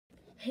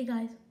Hey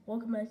guys,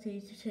 welcome back to the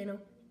YouTube channel,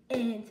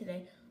 and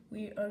today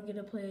we are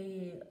gonna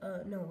play,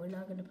 no, we're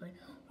not gonna play,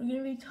 we're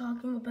gonna be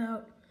talking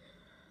about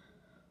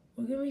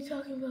like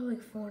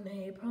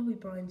Fortnite, probably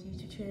Brian's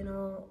YouTube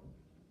channel,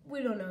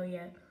 we don't know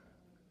yet.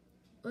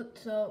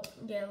 Let's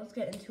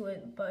get into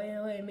it. By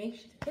the way, make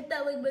sure to hit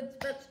that like button,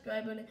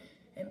 subscribe button,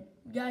 and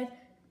guys,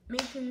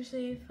 make sure you're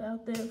safe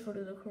out there for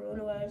the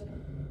coronavirus.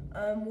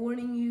 I'm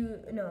warning you,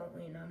 no,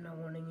 wait, I'm not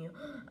warning you.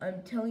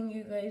 I'm telling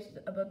you guys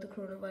about the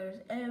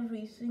coronavirus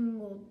every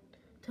single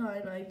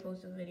time I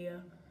post a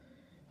video.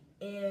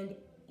 And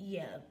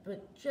yeah,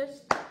 but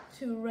just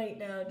to right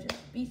now,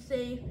 just be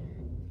safe.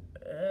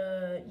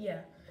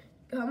 Yeah.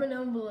 Comment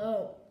down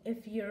below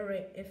if you're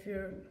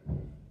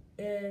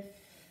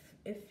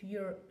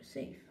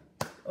safe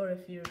or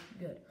if you're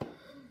good.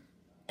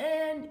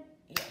 And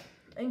yeah.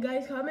 And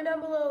guys, comment down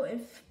below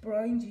if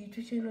Brian's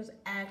YouTube channel is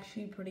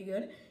actually pretty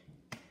good.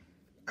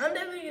 I'm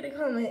definitely gonna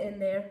comment in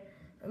there.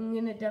 I'm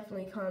gonna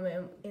definitely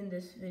comment in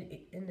this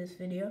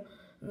video.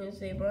 I'm gonna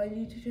say Brian's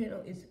YouTube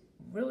channel is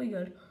really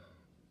good,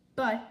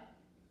 but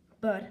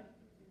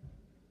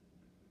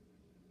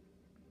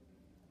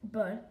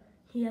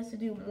he has to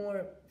do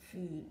more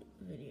food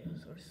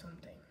videos or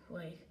something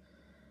like.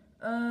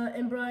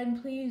 And Brian,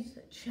 please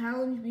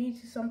challenge me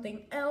to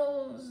something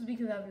else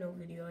because I have no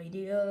video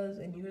ideas,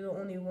 and you're the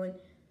only one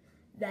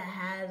that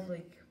has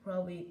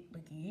probably a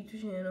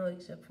YouTube channel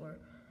except for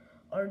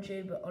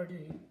RJ, but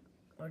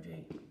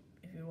RJ,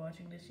 if you're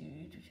watching this, your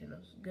YouTube channel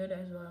is good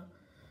as well.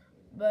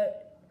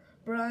 But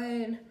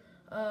Brian,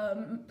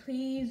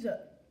 please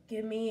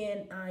give me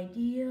an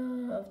idea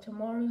of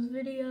tomorrow's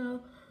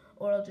video,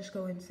 or I'll just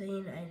go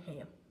insane and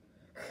ham.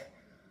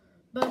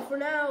 But for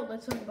now,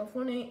 let's talk about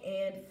Fortnite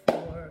and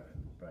for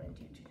Brian's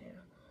YouTube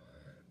channel.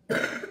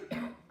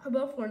 How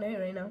about Fortnite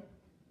right now?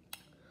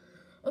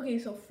 Okay,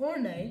 so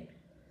Fortnite,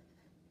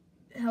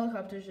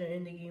 helicopters are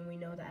in the game, we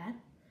know that.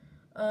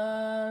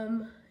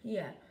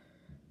 Yeah.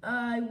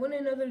 I won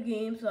another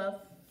game, so I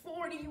have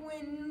 40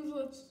 wins.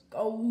 Let's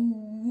go.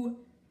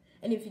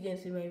 And if you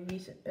didn't see my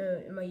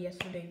my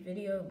yesterday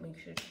video, make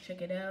sure to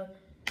check it out.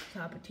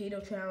 Top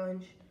potato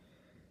challenge.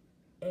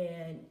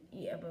 And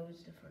yeah, but it was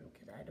different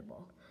because I had a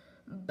ball.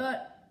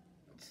 But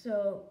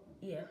so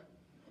yeah.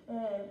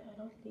 And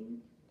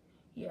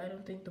I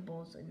don't think the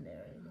ball's in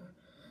there anymore.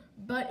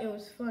 But it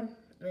was fun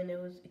and it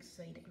was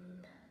exciting.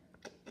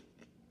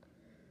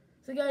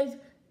 So guys,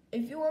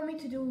 if you want me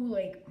to do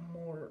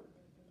more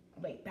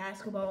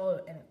basketball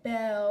or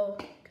NFL,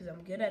 because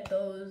I'm good at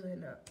those,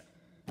 and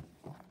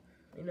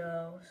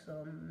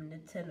some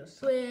Nintendo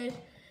Switch,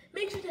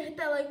 make sure to hit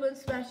that like button,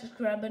 smash the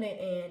subscribe button,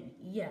 and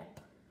yeah.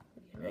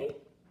 Okay, right?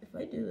 If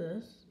I do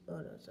this, oh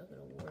no, it's not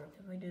gonna work.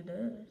 If I do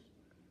this,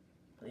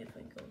 wait, if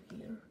I go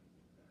here,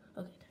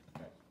 okay,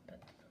 that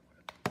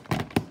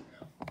doesn't work.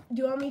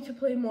 Do you want me to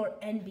play more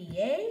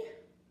NBA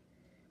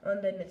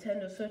on the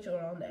Nintendo Switch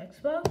or on the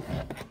Xbox?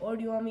 Or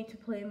do you want me to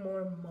play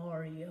more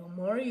Mario?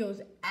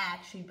 Mario's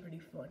actually pretty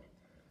fun.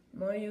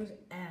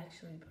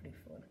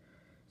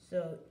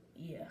 So,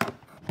 yeah.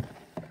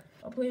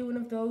 I'll play one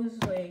of those,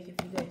 if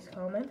you guys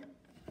comment.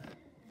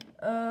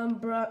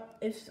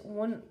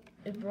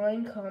 If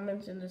Brian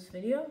comments in this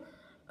video,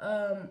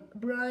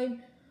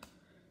 Brian,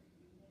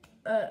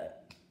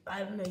 I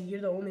don't know,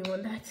 you're the only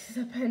one that's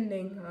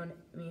depending on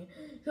me.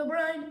 So,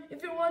 Brian,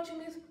 if you're watching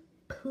this,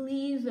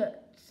 please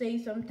say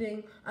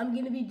something. I'm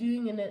gonna be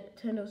doing a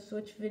Nintendo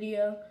Switch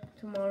video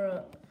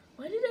tomorrow.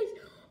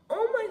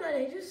 Oh my god,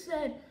 I just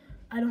said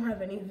I don't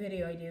have any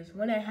video ideas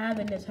when I have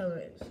a Nintendo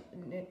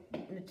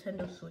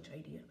Switch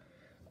idea.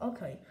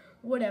 Okay,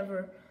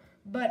 whatever.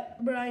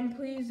 But Brian,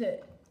 please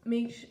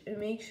make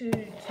sure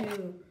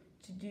to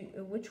do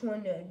which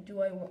one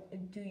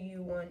do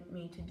you want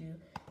me to do?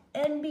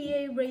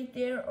 NBA right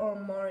there or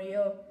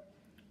Mario?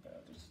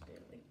 I'll just stay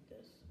like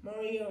this.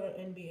 Mario or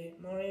NBA?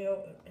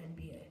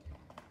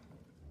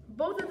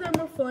 Both of them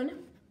are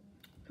fun,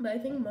 but I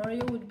think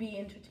Mario would be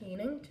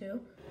entertaining too.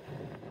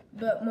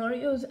 But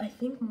Mario's, I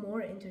think,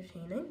 more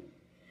entertaining.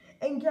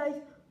 And guys,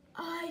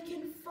 I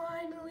can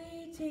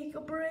finally take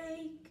a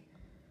break.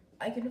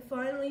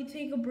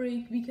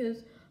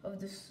 Because of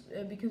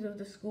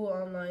the school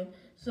online.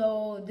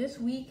 So this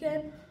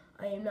weekend,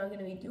 I am not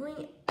gonna be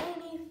doing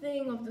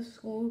anything of the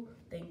school.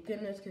 Thank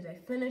goodness, because I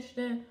finished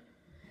it.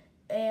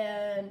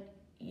 And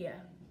yeah.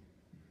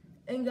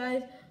 And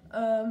guys,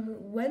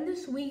 when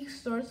this week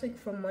starts,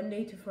 from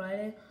Monday to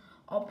Friday,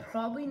 I'll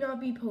probably not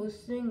be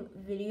posting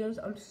videos.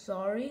 I'm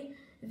sorry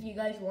if you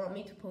guys want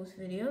me to post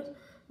videos,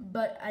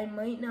 but I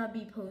might not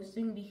be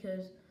posting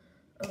because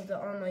of the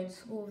online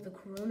school, of the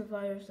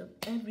coronavirus, of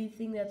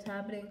everything that's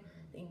happening.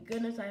 Thank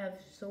goodness I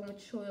have so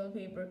much toilet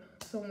paper,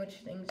 so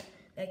much things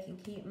that can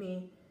keep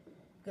me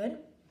good.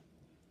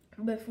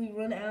 But if we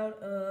run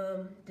out,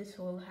 this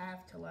will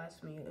have to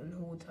last me a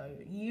whole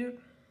entire year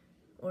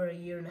or a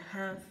year and a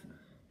half,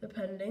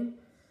 depending,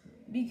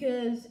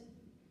 because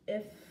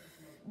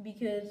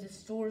the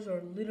stores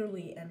are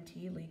literally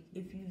empty.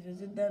 If you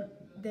visit them,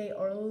 they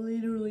are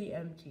literally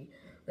empty.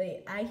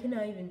 I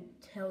cannot even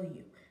tell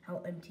you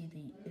how empty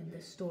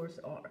the stores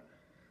are.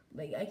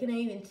 Like, I cannot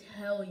even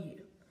tell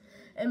you.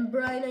 And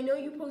Brian, I know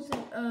you posted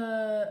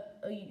a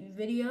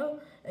video,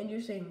 and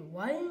you're saying,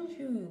 why didn't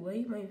you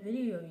like my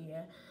video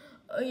yet?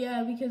 Oh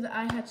yeah, because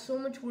I had so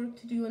much work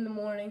to do in the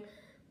morning,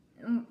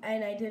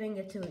 and I didn't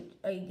get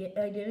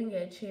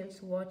a chance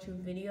to watch your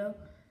video.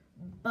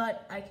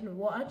 But I can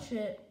watch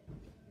it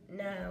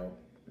now.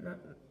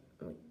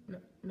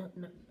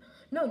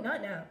 No,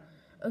 not now.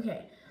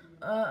 Okay.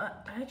 I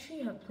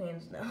actually have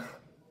plans now.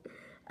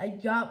 I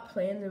got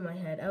plans in my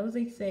head. I was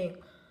like saying,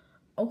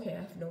 okay, I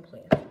have no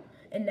plans.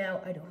 And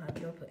now I don't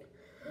have no plan.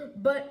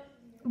 But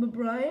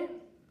Brian,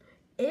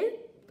 if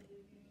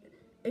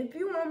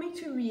you want me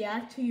to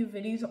react to your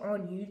videos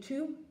on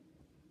YouTube,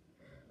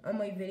 on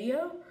my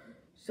video,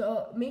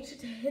 so make sure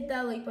to hit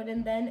that like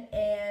button then,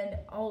 and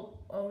I'll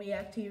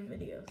react to your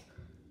videos.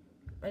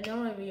 I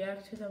know I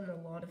react to them a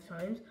lot of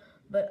times,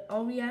 but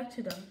I'll react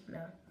to them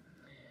now.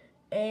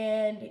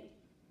 And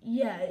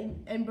yeah,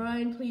 and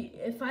Brian, please,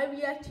 if I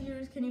react to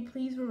yours, can you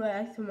please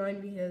react to mine,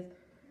 because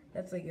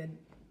that's like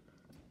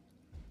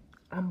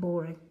I'm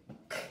boring.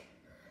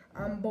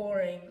 I'm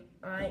boring.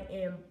 I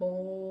am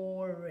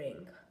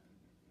boring.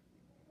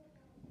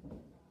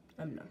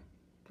 I'm not.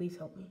 Please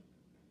help me.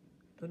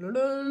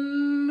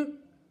 Dun-dun-dun.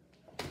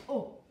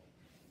 Oh,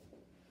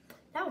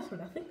 that was for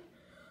nothing.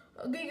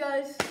 Okay,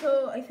 guys,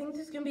 so I think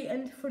this is gonna be the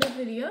end for the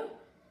video,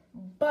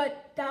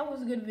 but that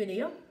was a good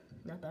video.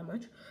 Not that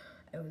much.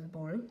 It was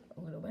boring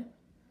a little bit.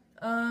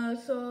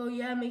 So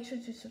yeah, make sure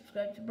to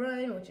subscribe to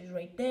Brian, which is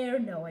right there.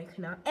 No, I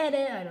cannot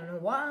edit. I don't know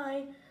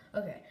why.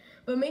 Okay,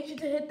 but make sure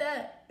to hit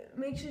that.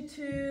 Make sure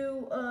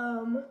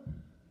to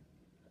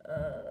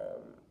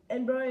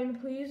and Brian,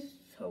 please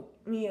help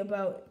me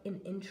about an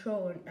intro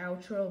or an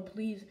outro,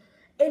 please.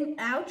 An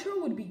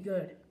outro would be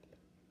good,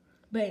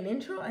 but an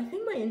intro, I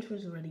think my intro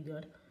is already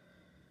good.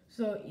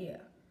 So yeah,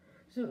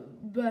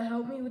 but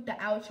help me with the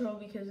outro,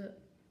 because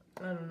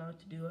I don't know how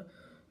to do it.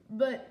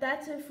 But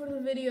that's it for the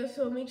video,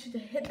 so make sure to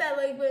hit that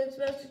like button,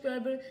 smash the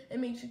subscribe button,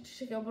 and make sure to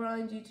check out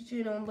Brian's YouTube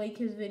channel and like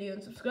his video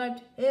and subscribe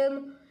to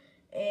him.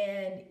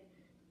 And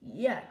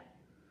yeah,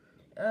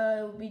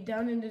 it will be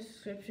down in the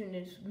description.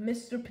 It's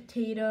Mr.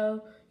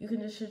 Potato. You can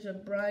just search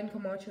up Brian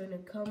Camacho and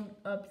it'll come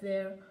up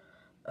there.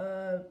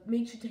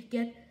 Make sure to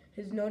get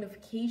his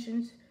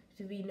notifications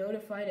to be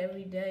notified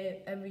every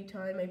day, every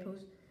time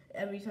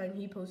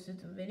he posts a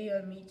video,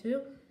 and me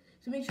too.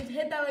 So make sure to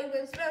hit that like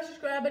button, smash the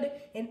subscribe button,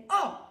 and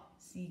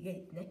see you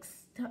guys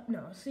next time.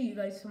 No, I'll see you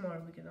guys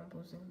tomorrow, because I'm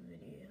posting a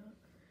video.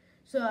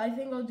 So I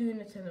think I'll do a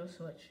Nintendo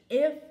Switch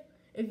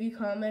if you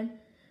comment,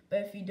 but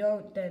if you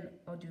don't, then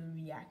I'll do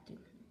reacting.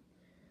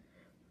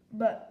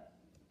 But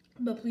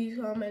please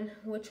comment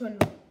which one,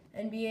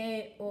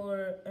 NBA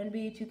or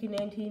NBA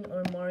 2K19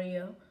 or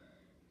Mario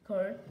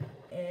Kart.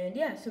 And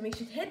yeah, so make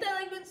sure to hit that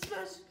like button,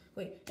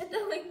 hit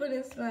that like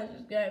button, smash the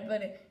subscribe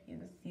button. You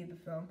can see the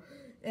film.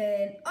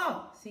 And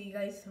see you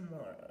guys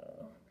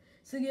tomorrow.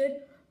 So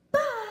good.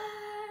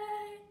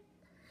 Bye.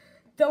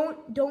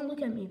 Don't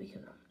look at me,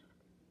 because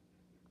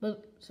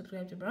but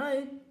subscribe to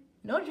Brian,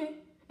 and RJ,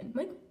 and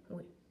Michael. Oh,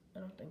 wait, I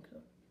don't think so.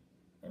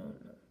 I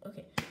don't know.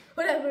 Okay,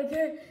 whatever.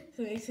 Okay.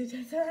 So make sure to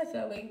hit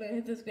that like button,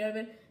 hit subscribe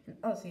button, and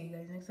I'll see you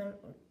guys next time.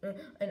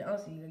 And I'll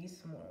see you guys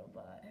tomorrow.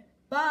 Bye.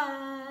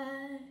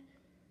 Bye.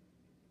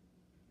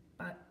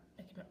 Bye.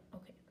 I cannot.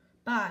 Okay.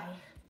 Bye.